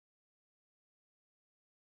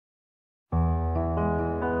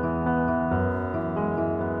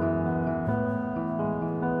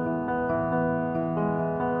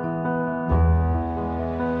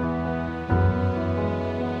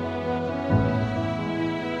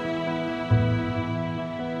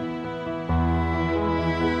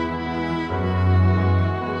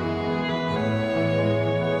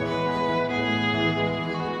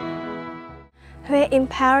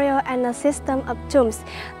imperial and a system of tombs,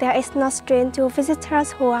 there is no strange to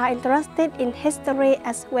visitors who are interested in history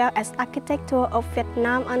as well as architecture of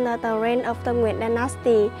Vietnam under the reign of the Nguyen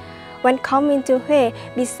dynasty. When coming to Huế,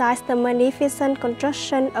 besides the magnificent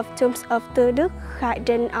construction of tombs of Tư Đức, Khai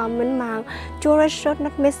Định or Minh Mạng, tourists should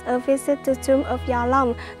not miss a visit to tomb of Gia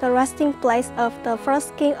Long, the resting place of the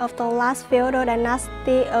first king of the last feudal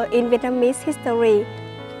dynasty in Vietnamese history.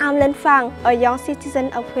 I'm Linh Phan, a young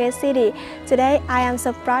citizen of Huế City. Today, I am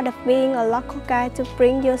so proud of being a local guide to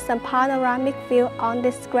bring you some panoramic view on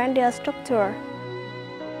this grandeur structure.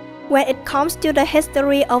 When it comes to the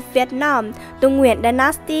history of Vietnam, the Nguyen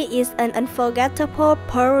dynasty is an unforgettable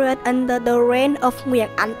period under the reign of Nguyen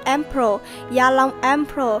Anh Emperor, Gia Long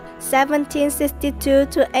Emperor, 1762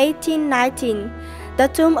 to 1819. The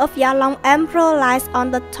tomb of Gia Long Emperor lies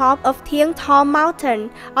on the top of Thieng Tho Mountain,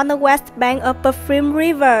 on the west bank of Perfume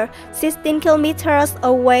River, 16 kilometers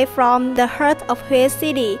away from the heart of Huế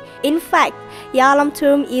City. In fact, Gia Long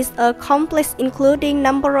tomb is a complex including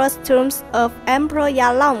numerous tombs of Emperor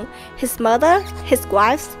Gia Long, his mother, his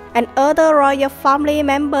wives, and other royal family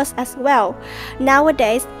members as well.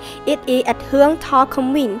 Nowadays, it is at Huong Tho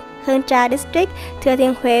Commune, Hương Trà District, Thừa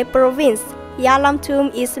Thiên Huế Province. Gia Long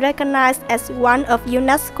tomb is recognized as one of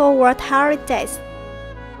UNESCO World Heritage.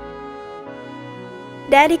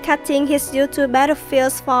 Dedicating his youth to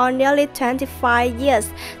battlefields for nearly 25 years,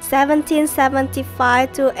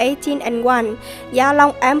 1775 to 1801, Gia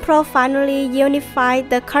Long Emperor finally unified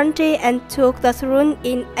the country and took the throne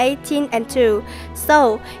in 1802.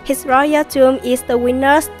 So, his royal tomb is the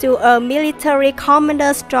witness to a military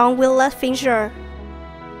commander's strong-willed figure.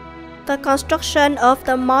 The construction of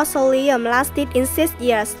the mausoleum lasted in 6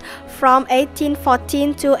 years, from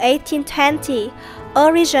 1814 to 1820.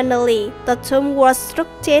 Originally, the tomb was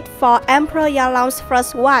constructed for Emperor Gia Long's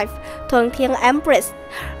first wife, Thuận Thiên Empress,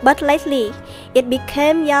 but lately, it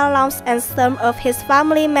became Gia Long's and some of his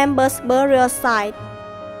family members' burial site.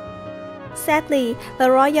 Sadly, the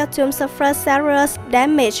royal tomb suffered serious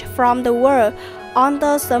damage from the war.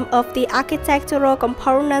 Although some of the architectural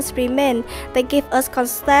components remain, they give us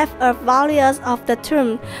concept of values of the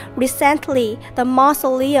tomb. Recently, the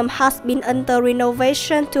mausoleum has been under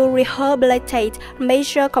renovation to rehabilitate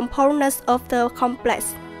major components of the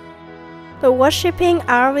complex. The worshipping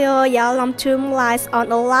area Gia Long tomb lies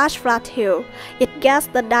on a large flat hill. It gets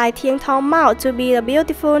the Dai Thieng Tho Mount to be a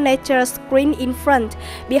beautiful nature screen in front.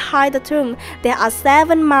 Behind the tomb, there are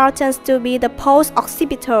 7 mountains to be the post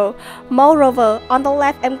occipital. Moreover, on the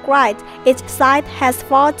left and right, each side has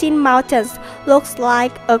 14 mountains. Looks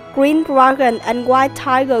like a green dragon and white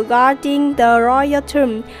tiger guarding the royal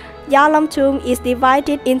tomb. Gia Long tomb is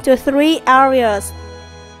divided into 3 areas.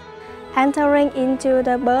 Entering into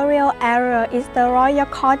the burial area is the royal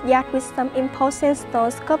courtyard with some imposing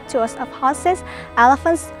stone sculptures of horses,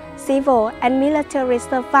 elephants, civil and military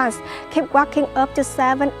servants. Keep walking up to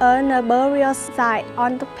 7 urn burial sites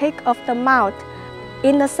on the peak of the mount.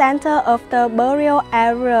 In the center of the burial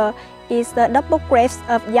area is the double graves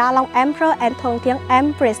of Gia Long Emperor and Thuận Thiên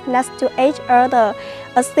Empress next to each other,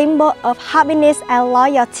 a symbol of happiness and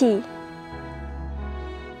loyalty.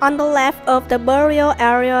 On the left of the burial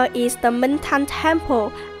area is the Minh Thanh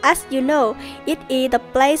Temple. As you know, it is the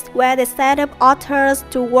place where they set up altars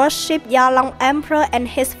to worship Gia Long Emperor and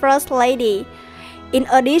his first lady. In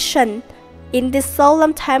addition, in this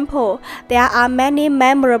solemn temple, there are many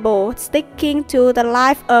memorable sticking to the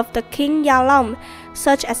life of the King Gia Long,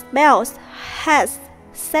 such as bells, hats,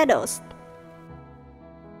 saddles.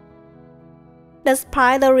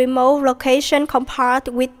 Despite the remote location compared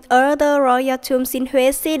with other royal tombs in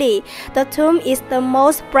Huế City, the tomb is the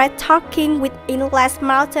most breathtaking with endless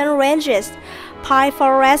mountain ranges, pine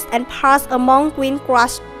forests and paths among green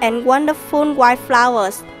grass and wonderful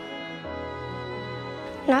wildflowers.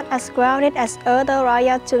 Not as crowded as other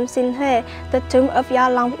royal tombs in Huế, the tomb of Gia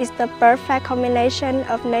Long is the perfect combination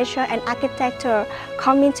of nature and architecture.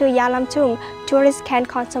 Coming to Gia Long tomb, tourists can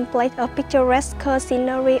contemplate a picturesque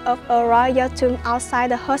scenery of a royal tomb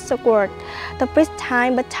outside the Hearst Court. The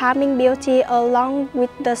pristine but charming beauty along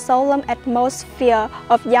with the solemn atmosphere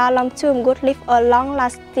of Gia Long tomb would leave a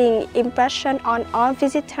long-lasting impression on all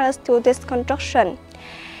visitors to this construction.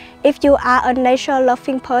 If you are a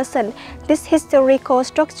nature-loving person, this historical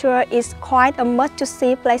structure is quite a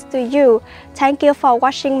must-to-see place to you. Thank you for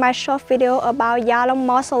watching my short video about Gia Long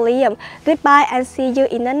Mausoleum. Goodbye and see you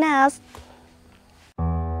in the next.